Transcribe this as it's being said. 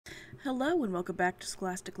Hello and welcome back to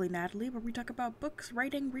Scholastically Natalie, where we talk about books,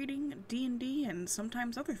 writing, reading, D&D, and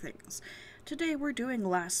sometimes other things. Today we're doing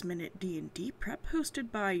last-minute D&D prep,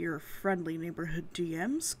 hosted by your friendly neighborhood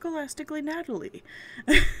DM, Scholastically Natalie.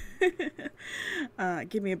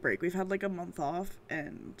 Give me a break. We've had like a month off,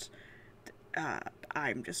 and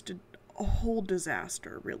I'm just a whole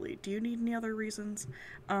disaster, really. Do you need any other reasons?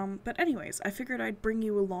 But anyways, I figured I'd bring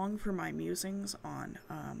you along for my musings on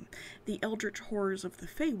the Eldritch horrors of the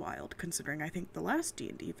Feywild, considering I think the last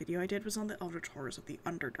D&D video I did was on the Eldritch horrors of the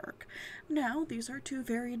Underdark. Now, these are two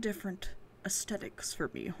very different aesthetics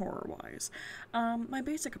for me, horror-wise. My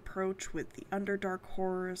basic approach with the Underdark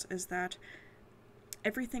horrors is that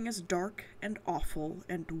everything is dark and awful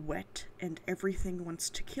and wet, and everything wants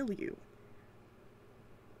to kill you.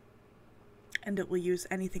 And it will use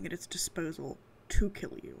anything at its disposal to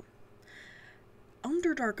kill you.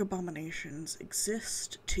 Underdark abominations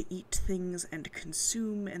exist to eat things and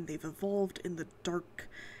consume, and they've evolved in the dark,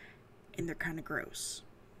 and they're kind of gross.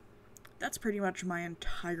 That's pretty much my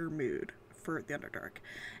entire mood for the Underdark.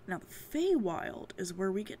 Now, the Feywild is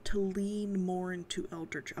where we get to lean more into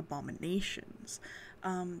Eldritch abominations,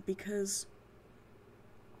 because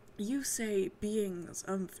you say beings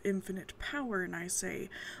of infinite power, and I say,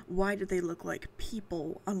 why do they look like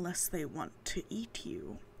people unless they want to eat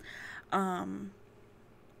you? Or,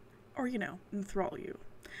 enthrall you.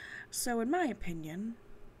 So in my opinion,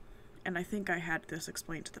 and I think I had this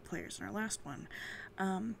explained to the players in our last one,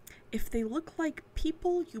 if they look like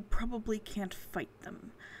people, you probably can't fight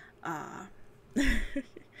them.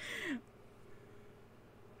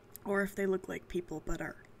 Or if they look like people but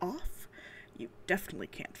are off, you definitely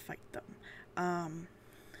can't fight them.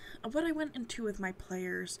 What I went into with my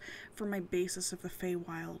players for my basis of the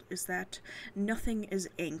Feywild is that nothing is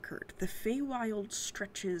anchored. The Feywild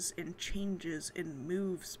stretches and changes and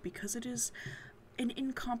moves because it is an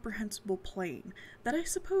incomprehensible plane that I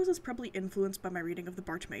suppose is probably influenced by my reading of the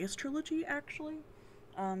Bartimaeus trilogy, actually,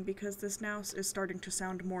 because this now is starting to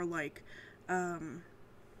sound more like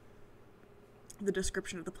the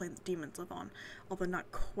description of the plane that demons live on, although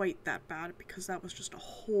not quite that bad, because that was just a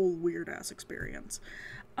whole weird-ass experience.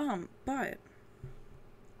 But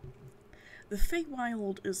the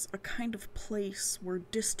Feywild is a kind of place where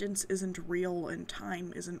distance isn't real and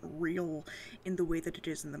time isn't real in the way that it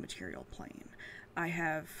is in the material plane. I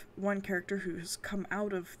have one character who's come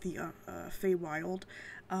out of the Feywild,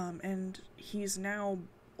 and he's now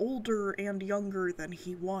older and younger than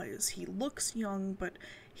he was. He looks young, but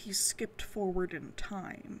he's skipped forward in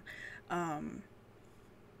time.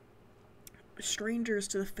 Strangers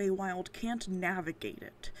to the Feywild can't navigate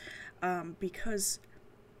it, because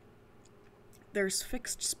there's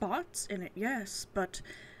fixed spots in it, yes, but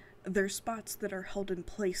there's spots that are held in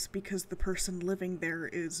place because the person living there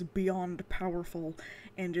is beyond powerful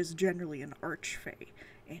and is generally an archfey.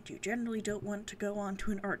 And you generally don't want to go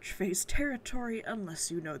onto an archfey's territory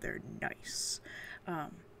unless you know they're nice.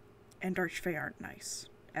 And archfey aren't nice.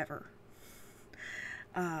 Ever.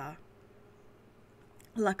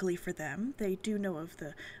 Luckily for them, they do know of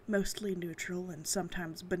the mostly neutral and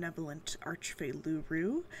sometimes benevolent archfey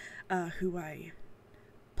Luru, who I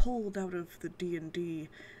pulled out of the D&D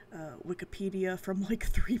Wikipedia from like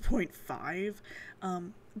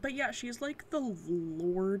 3.5. But yeah, she's like the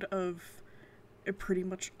lord of pretty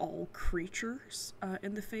much all creatures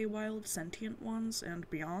in the Feywild, sentient ones and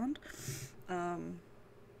beyond.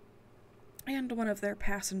 And one of their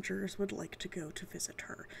passengers would like to go to visit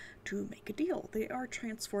her to make a deal. They are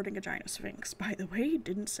transporting a giant sphinx, by the way,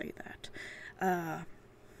 didn't say that.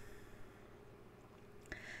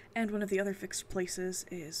 And one of the other fixed places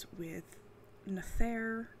is with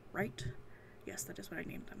Nether, right? Yes, that is what I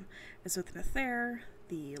named them. Is with Nether,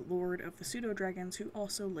 the lord of the pseudo-dragons, who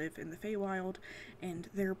also live in the Feywild, and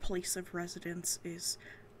their place of residence is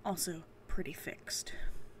also pretty fixed.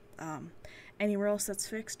 Anywhere else that's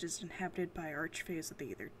fixed is inhabited by archfays that they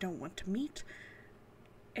either don't want to meet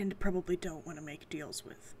and probably don't want to make deals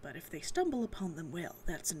with. But if they stumble upon them, well,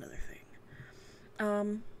 that's another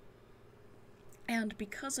thing. And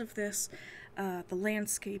because of this, the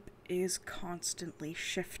landscape is constantly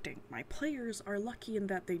shifting. My players are lucky in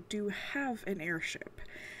that they do have an airship,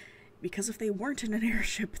 because if they weren't in an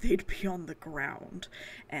airship, they'd be on the ground.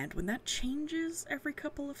 And when that changes every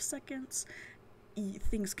couple of seconds,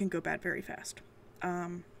 things can go bad very fast.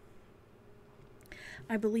 I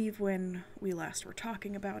believe when we last were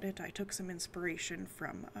talking about it, I took some inspiration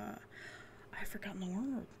from, I've forgotten the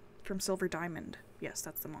word, from Silver Diamond. Yes,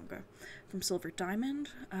 that's the manga. From Silver Diamond,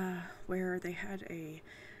 where they had a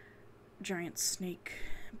giant snake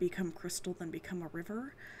become crystal, then become a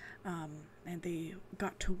river. And they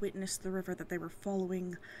got to witness the river that they were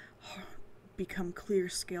following become clear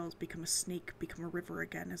scales, become a snake, become a river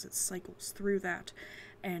again as it cycles through that.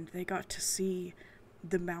 And they got to see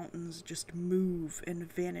the mountains just move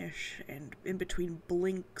and vanish, and in between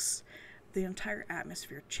blinks, the entire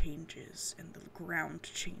atmosphere changes and the ground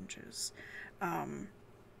changes.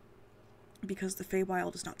 Because the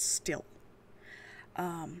Feywild is not still.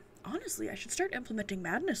 Honestly, I should start implementing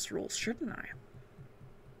madness rules, shouldn't I?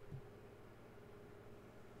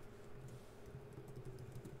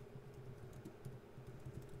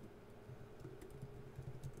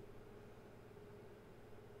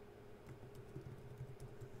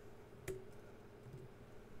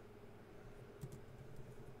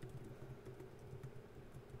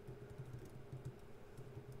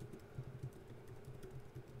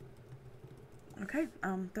 Okay,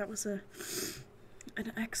 that was an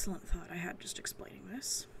excellent thought I had just explaining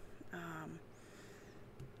this.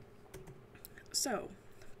 So,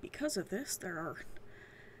 because of this, there are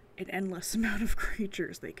an endless amount of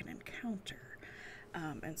creatures they can encounter.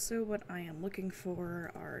 And so what I am looking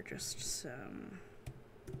for are just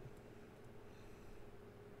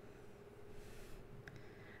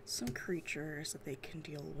some creatures that they can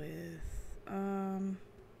deal with.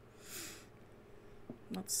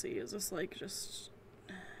 Let's see, is this like just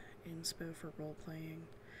inspo for role-playing?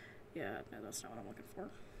 Yeah, no, that's not what I'm looking for.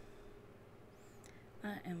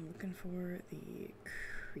 I am looking for the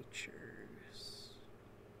creatures.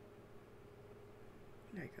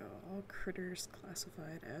 There you go, all critters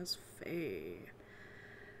classified as Fey.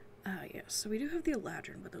 Yes, so we do have the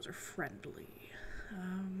Eladrin, but those are friendly.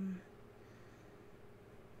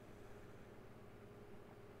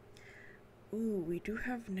 Ooh, we do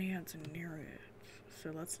have Naiads and Nereids. So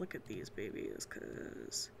let's look at these babies,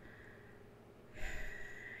 because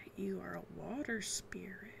you are a water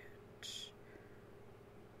spirit.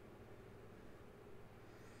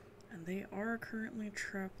 And they are currently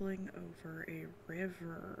traveling over a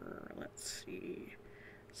river. Let's see.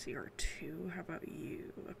 CR2, how about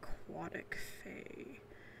you? Aquatic Fae.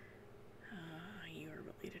 You are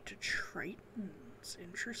related to Tritons.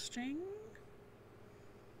 Interesting.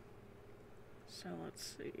 So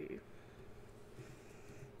let's see.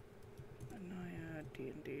 Naiad,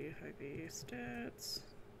 D&D, heavy stats.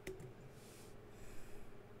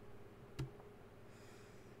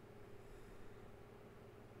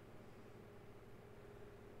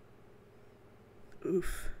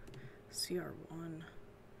 Oof. CR1.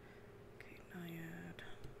 Okay, Naiad.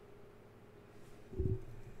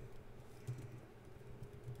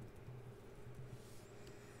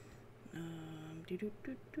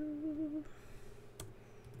 Do-do-do-do.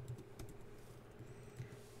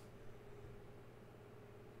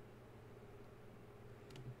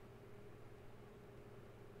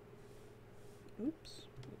 Oops,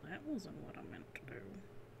 that wasn't what I meant to do.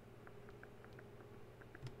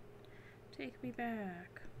 Take me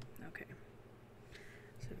back. Okay.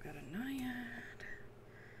 So we've got a Naiad.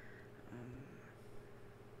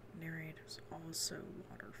 Nereid is also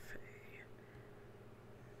water fae.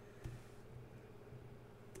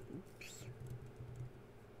 Oops.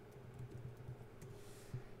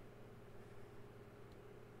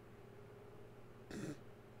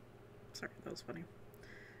 Sorry, that was funny.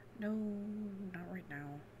 No, not right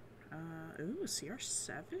now. Ooh,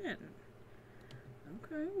 CR7.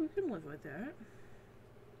 Okay, we can live with that.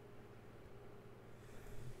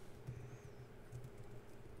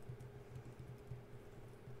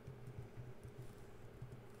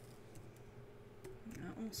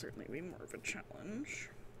 That will certainly be more of a challenge.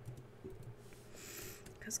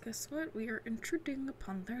 Because guess what? We are intruding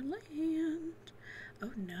upon their land.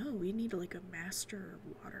 Oh no, we need like a master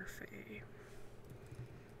water fae.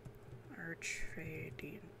 Archfey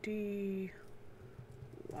D&D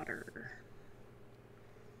water.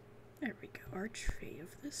 There we go, Archfey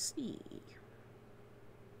of the sea.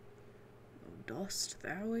 Oh, dost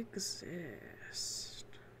thou exist?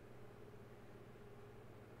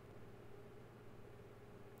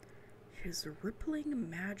 His rippling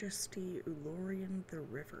majesty, Ulorian the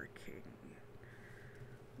River King.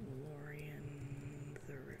 Ulorian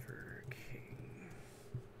the River King.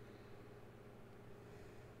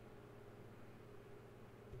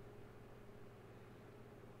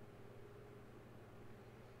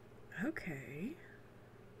 Okay.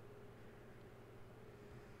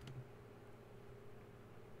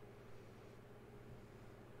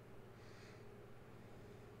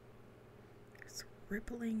 His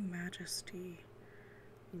rippling majesty,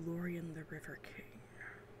 Ulorian the River King.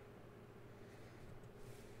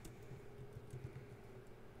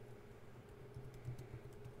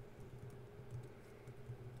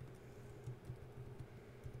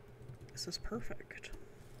 This is perfect.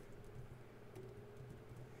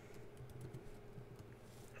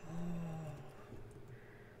 Oh,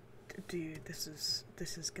 dude, this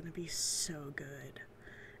is gonna be so good.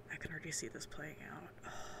 I can already see this playing out.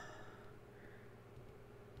 Oh.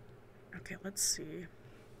 Okay, let's see.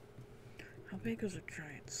 How big is a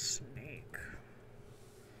giant snake?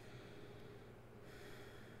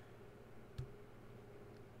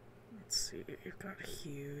 Let's see, you've got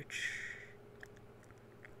huge.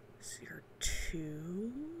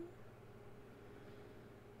 CR2.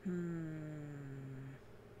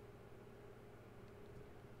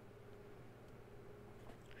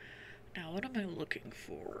 Now, what am I looking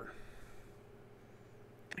for?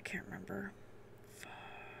 I can't remember. Fuck.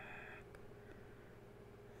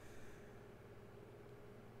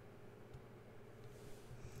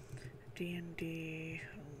 D&D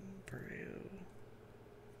homebrew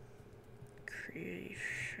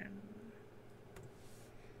creation.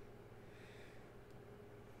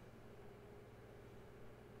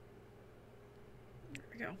 There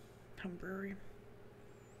we go. Homebrewery.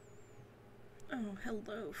 Oh,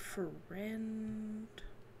 hello, friend.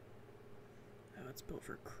 Oh, it's built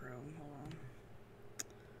for Chrome. Hold on.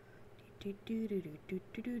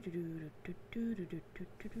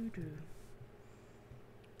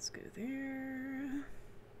 Let's go there.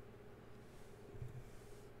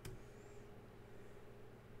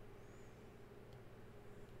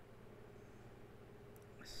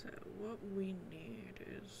 So what we need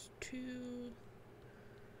is to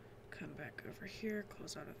come back over here,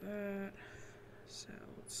 close out of that. So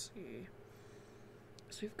let's see.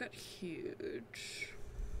 So we've got huge.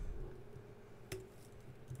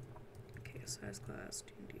 Okay, size class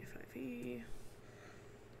D&D 5e.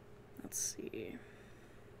 Let's see.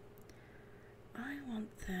 I want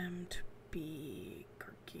them to be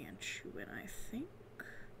gargantuan, I think.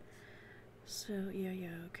 So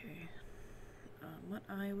yeah, okay. What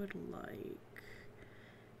I would like: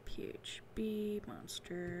 PHB,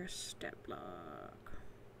 monster, stat block.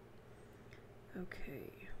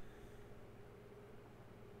 Okay.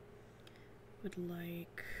 Would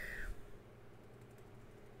like.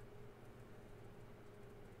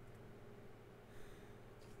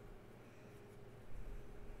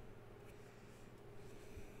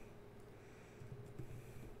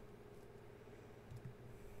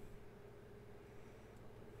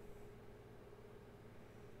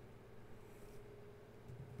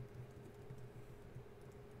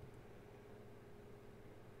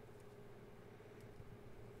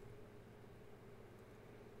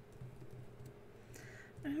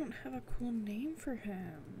 I don't have a cool name for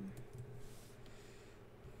him.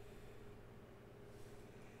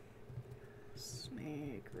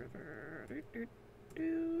 Snake River.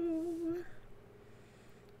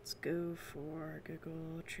 Let's go for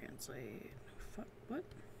Google Translate. Fuck, what?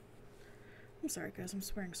 I'm sorry, guys, I'm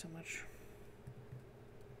swearing so much.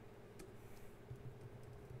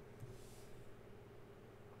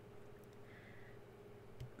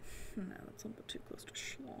 No, that's a little bit too close to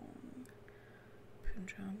schlong.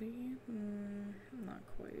 Punjabi? Not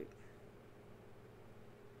quite.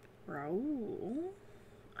 Raoul?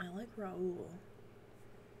 I like Raoul.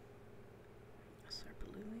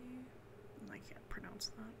 Serpaluli? I can't pronounce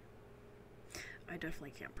that. I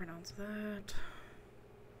definitely can't pronounce that.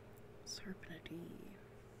 Serpentity.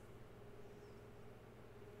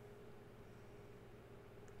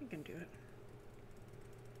 You can do it.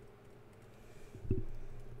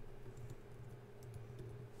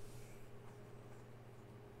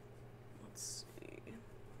 Let's see.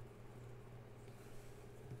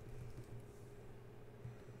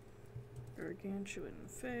 Gargantuan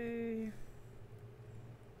Fey.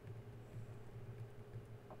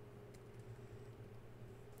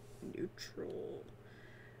 Neutral.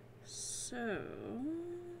 So,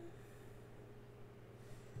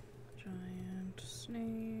 giant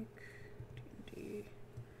snake, D&D,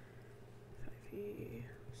 5e,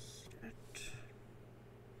 stat.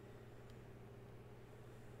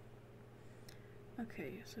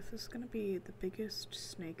 Okay, so if this is going to be the biggest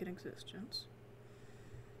snake in existence,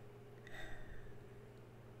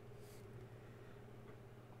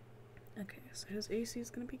 okay, so his AC is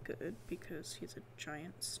going to be good because he's a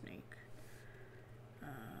giant snake.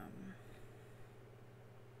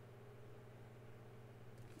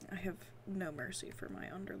 I have no mercy for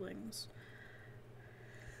my underlings.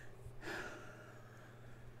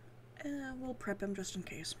 We'll prep him just in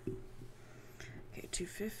case. Okay,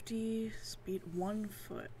 250, speed 1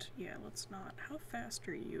 foot. Yeah, let's not. How fast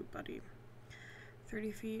are you, buddy?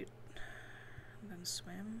 30 feet, and then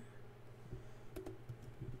swim.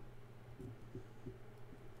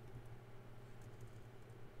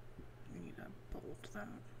 We need to bolt that.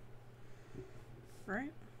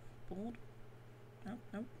 right? Bold? Nope,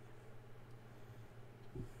 nope.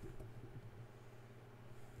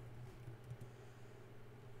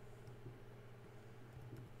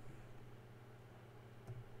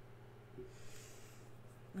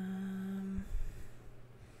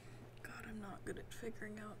 God, I'm not good at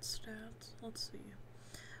figuring out stats. Let's see.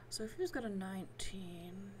 So if you've got a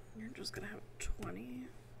 19, you're just gonna have a 20.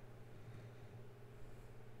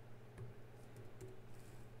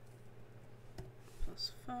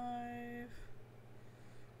 Plus 5.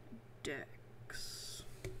 Dex.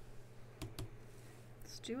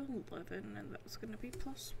 Let's do 11, and that's gonna be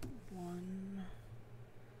plus 1.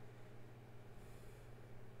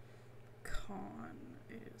 Con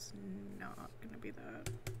is not gonna be that.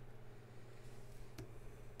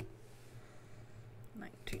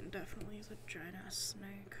 19 definitely is a giant ass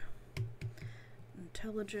snake.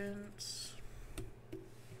 Intelligence.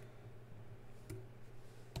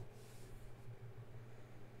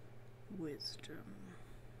 Wisdom.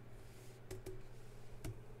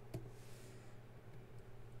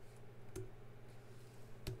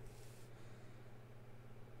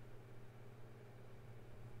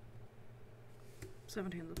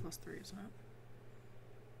 Seventeen is a plus 3, isn't it?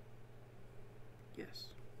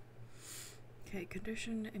 Yes. Okay,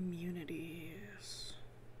 condition immunities.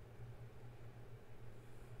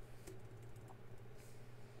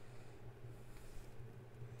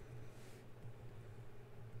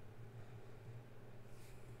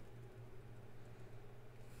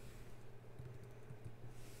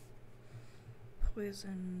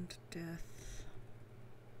 Poisoned, death.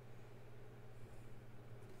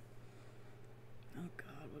 Oh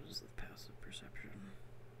god, what is the passive perception?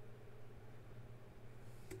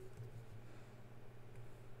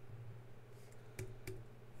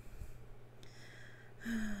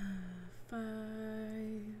 Five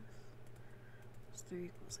plus 3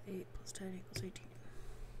 equals 8 plus 10 equals 18.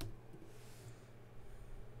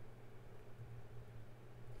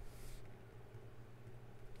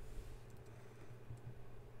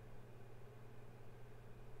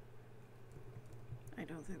 I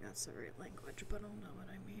don't think that's the right language, but I'll know what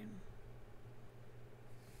I mean.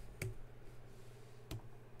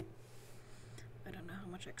 I don't know how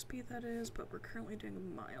much XP that is, but we're currently doing a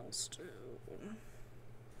milestone.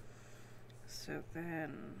 So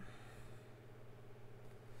then...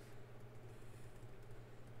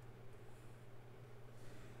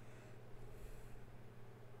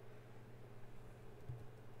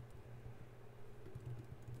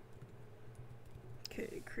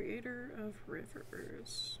 Okay, creator of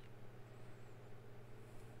rivers.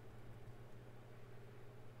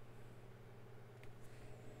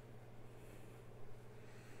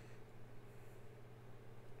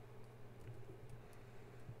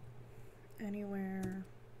 Anywhere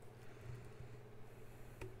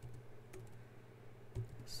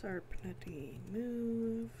Sarpnity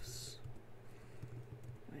moves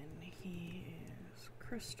when he is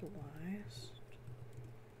crystallized,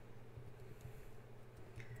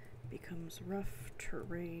 becomes rough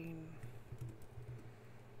terrain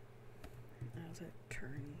as it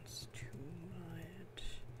turns to mud.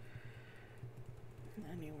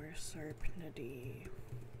 Anywhere Sarpnity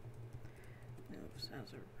moves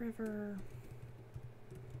as a river,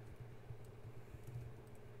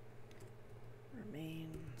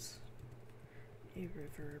 remains a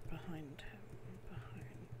river behind him,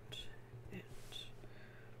 behind it.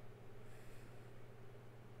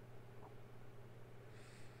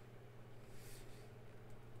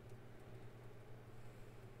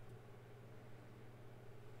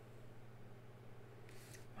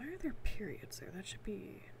 Why are there periods there? That should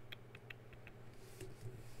be...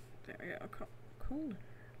 There we go. Cool.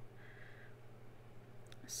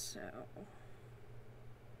 So,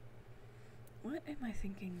 what am I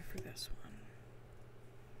thinking for this one?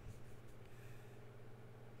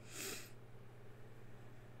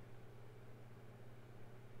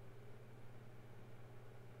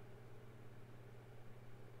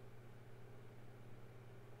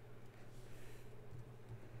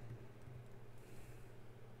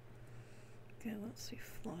 Okay, let's see,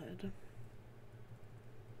 flood.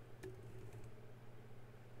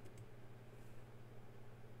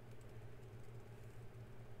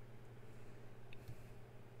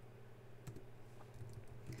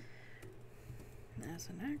 As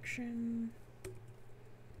an action,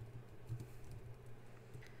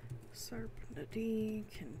 Sarpnity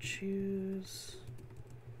can choose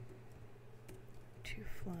to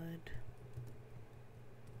flood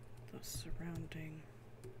the surrounding,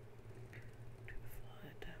 to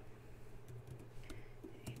flood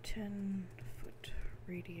a 10-foot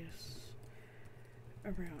radius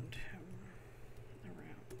around him,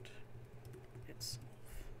 around it. itself.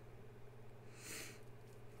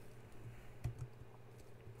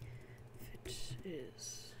 If it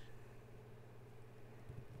is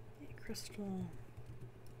a crystal,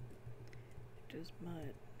 it is mud.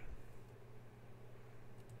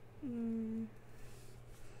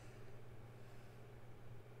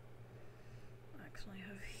 Actually, I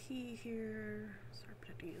have he here.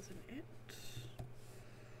 Serpentity is an it.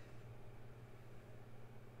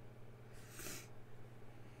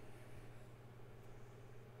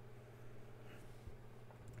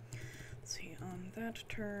 Let's see, on that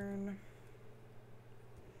turn,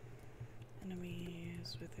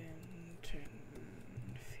 enemies within 10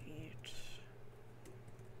 feet.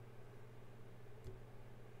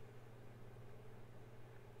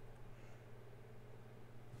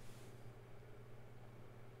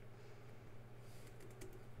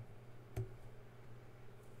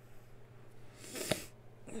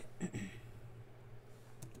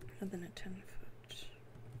 Within a 10-foot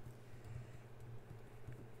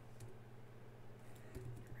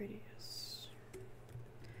radius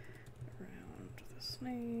around the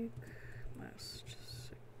snake must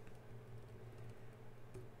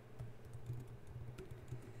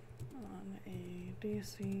on a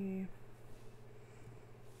DC.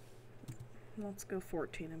 Let's go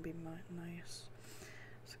 14 and be nice.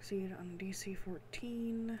 Succeed on DC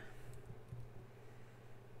 14.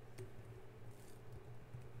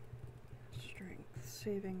 Strength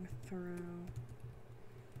saving throw,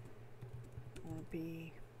 or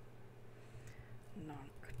be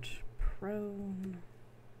knocked prone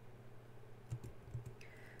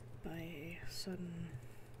by a sudden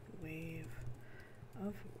wave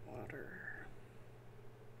of water.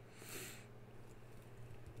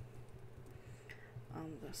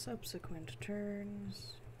 On the subsequent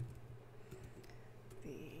turns,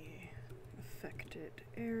 the affected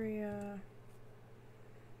area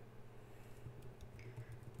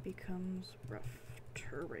becomes rough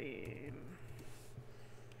terrain.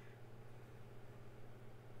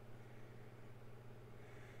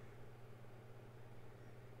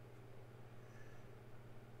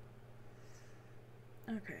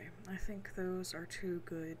 Okay, I think those are two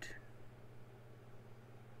good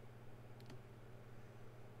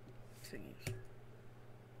thingies.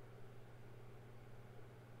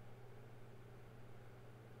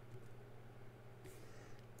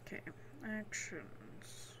 Okay, actions.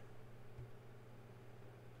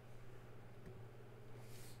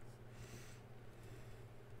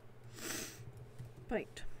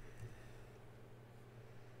 Bite.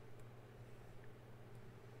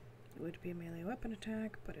 It would be a melee weapon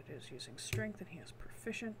attack, but it is using strength and he is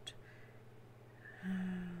proficient.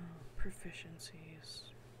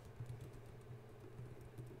 Proficiencies.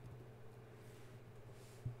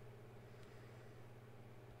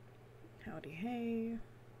 Howdy hey.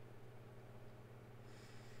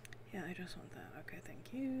 Yeah, I just want that. Okay,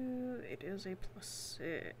 thank you. It is a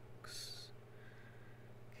 +6.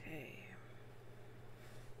 Okay.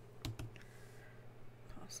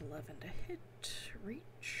 +11 to hit.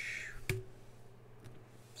 Reach.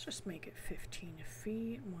 Let's just make it 15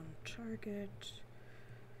 feet. One target.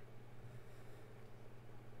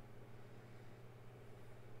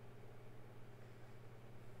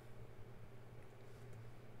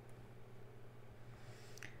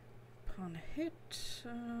 Upon hit,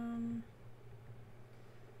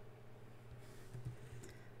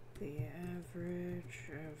 the average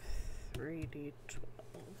of 3d12.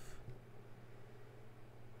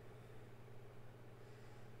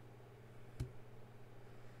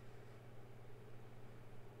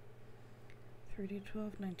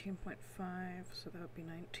 3d12, 19.5, so that would be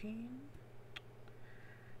 19.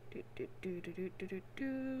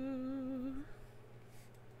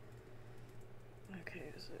 Okay,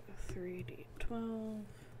 so 3d12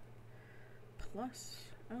 plus,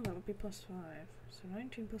 oh, that would be +5. So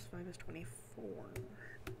 19 plus 5 is 24.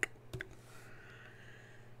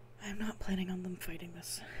 I'm not planning on them fighting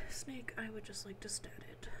this snake. I would just like to stat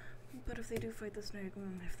it. But if they do fight the snake,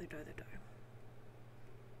 if they die, they die.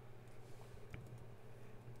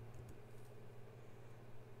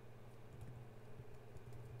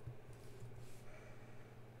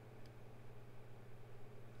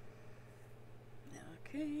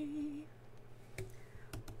 Okay,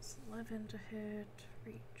 it's 11 to hit,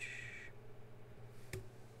 reach,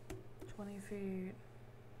 20 feet,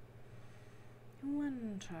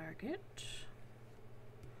 one target.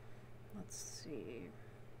 Let's see,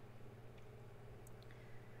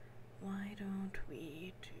 why don't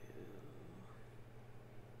we do,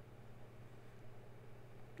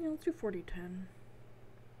 yeah, let's do 40-10.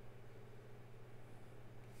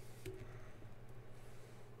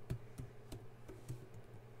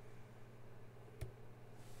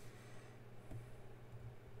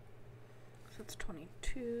 that's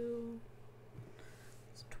 22.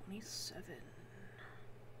 It's 27.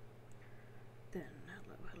 Then,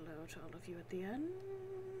 hello to all of you at the end.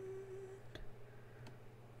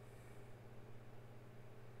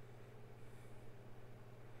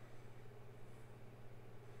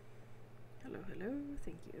 Hello,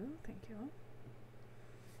 thank you.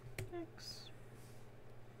 Thanks.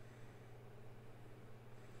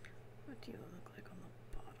 What do you look like on the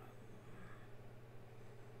bottom?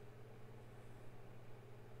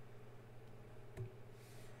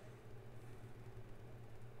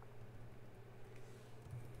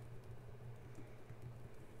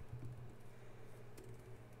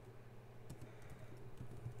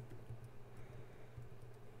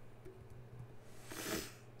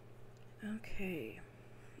 Okay,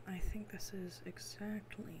 I think this is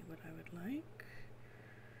exactly what I would like.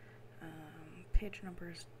 Page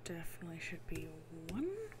numbers definitely should be 1.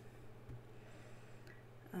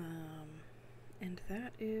 And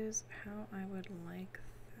that is how I would like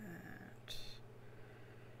that.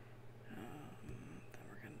 Then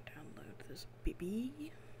we're going to download this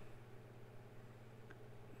BB.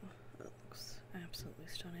 Oh, that looks absolutely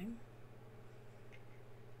stunning.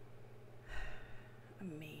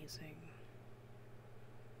 Amazing.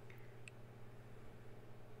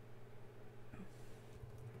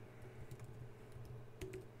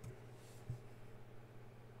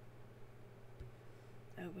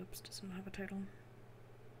 Oh, whoops, doesn't have a title.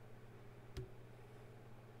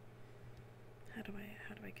 How do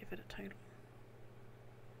I give it a title?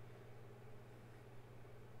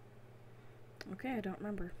 Okay, I don't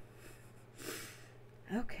remember.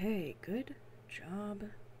 Okay, good job,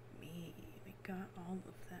 me. We got all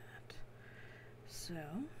of that. So,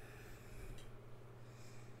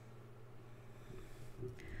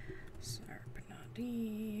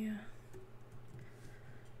 Sarpanadi.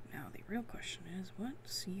 Now the real question is, what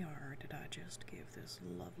CR did I just give this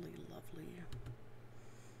lovely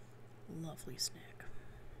snack?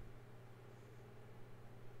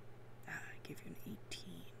 Ah, I gave you an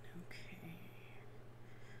 18. Okay.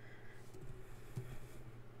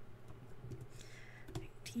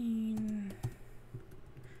 18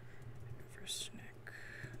 for snack.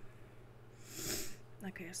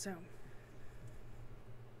 Okay, so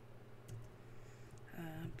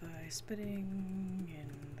by spitting in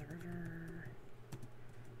the river,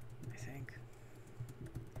 I think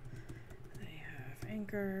they have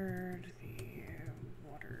anchored the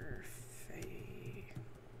water fey.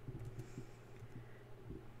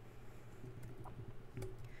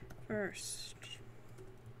 First,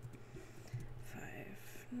 5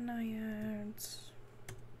 naiads.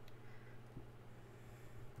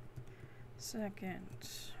 Second,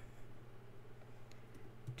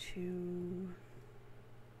 2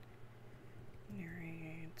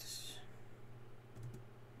 nereids,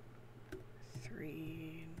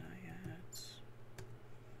 3 naiads.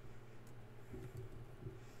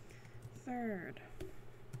 Third,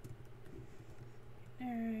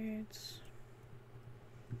 nereids.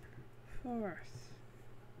 Fourth,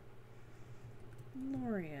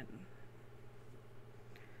 Lorien.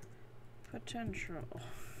 Potential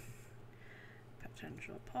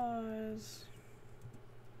pause.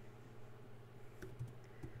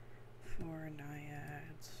 4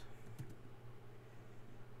 naiads.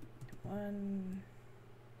 1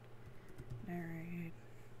 nereid.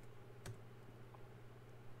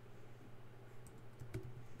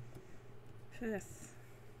 Fifth,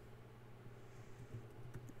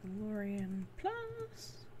 Lorien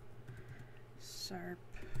plus Sarp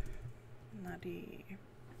Nadi.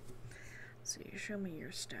 Let's see, show me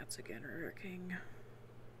your stats again, River King.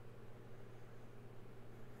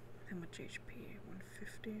 How much HP?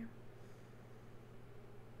 150?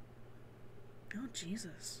 Oh,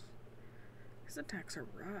 Jesus. His attacks are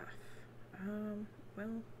rough.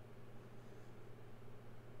 Well.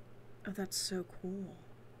 Oh, that's so cool.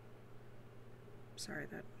 Sorry,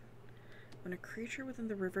 that. When a creature within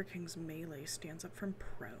the River King's melee stands up from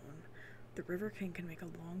prone, the River King can make a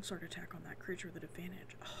longsword attack on that creature with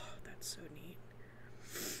advantage. Oh, that's so neat.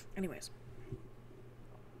 Anyways.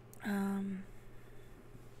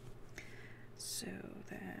 So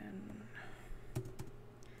then,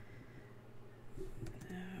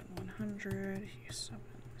 at 100, he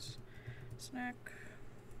summons Snack.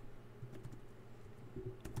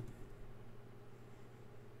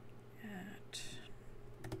 At,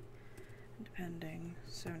 depending,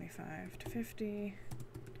 75 to 50,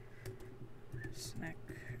 Snack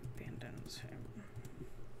abandons him.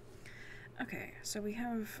 Okay, so we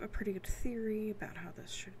have a pretty good theory about how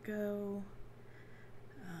this should go.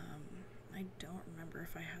 I don't remember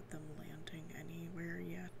if I had them landing anywhere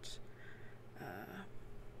yet.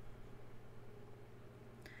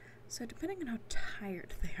 So depending on how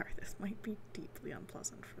tired they are, this might be deeply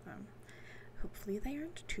unpleasant for them. Hopefully they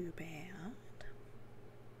aren't too bad.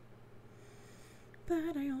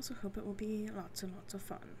 But I also hope it will be lots and lots of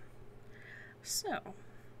fun. So,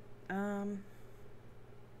 I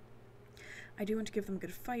do want to give them a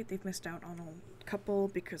good fight. They've missed out on a couple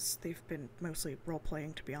because they've been mostly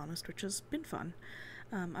role-playing, to be honest, which has been fun.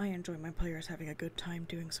 I enjoy my players having a good time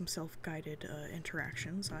doing some self-guided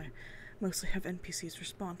interactions. I mostly have NPCs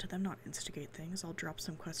respond to them, not instigate things. I'll drop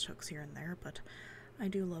some quest hooks here and there, but I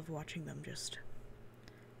do love watching them just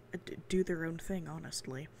do their own thing,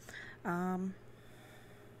 honestly. And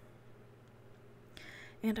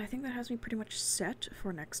I think that has me pretty much set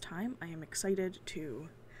for next time. I am excited to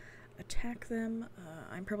attack them.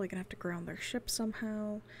 I'm probably gonna have to ground their ship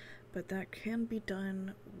somehow, but that can be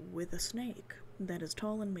done with a snake that is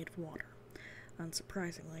tall and made of water.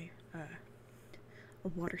 Unsurprisingly,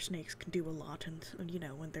 water snakes can do a lot, and you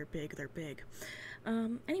know, when they're big, they're big.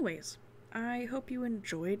 Anyways, I hope you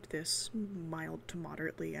enjoyed this mild to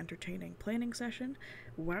moderately entertaining planning session.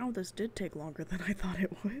 Wow, this did take longer than I thought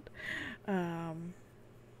it would.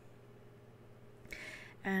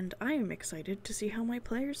 And I am excited to see how my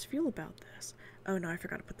players feel about this. Oh no, I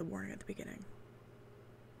forgot to put the warning at the beginning.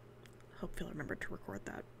 Hope you'll remember to record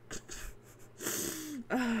that.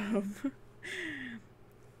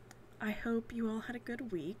 I hope you all had a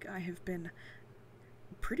good week. I have been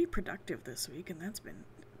pretty productive this week, and that's been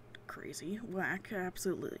crazy. Whack,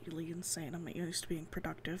 absolutely insane. I'm not used to being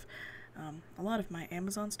productive. A lot of my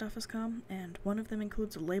Amazon stuff has come, and one of them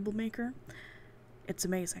includes a label maker. It's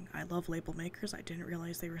amazing. I love label makers. I didn't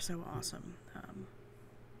realize they were so awesome.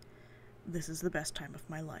 This is the best time of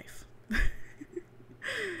my life.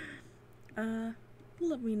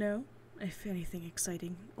 Let me know if anything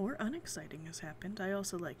exciting or unexciting has happened. I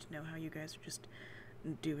also like to know how you guys are just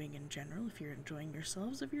doing in general, if you're enjoying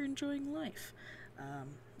yourselves, if you're enjoying life.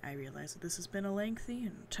 I realize that this has been a lengthy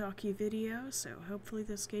and talky video, so hopefully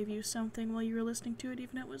this gave you something while you were listening to it,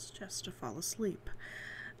 even if it was just to fall asleep.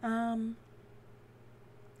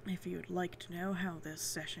 If you'd like to know how this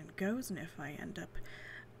session goes and if I end up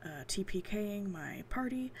TPKing my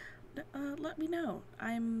party, let me know.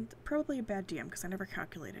 I'm probably a bad DM because I never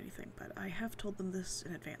calculate anything, but I have told them this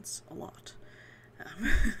in advance a lot.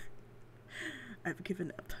 I've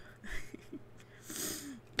given up.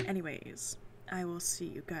 Anyways, I will see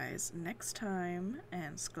you guys next time,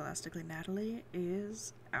 and Scholastically Natalie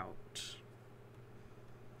is out.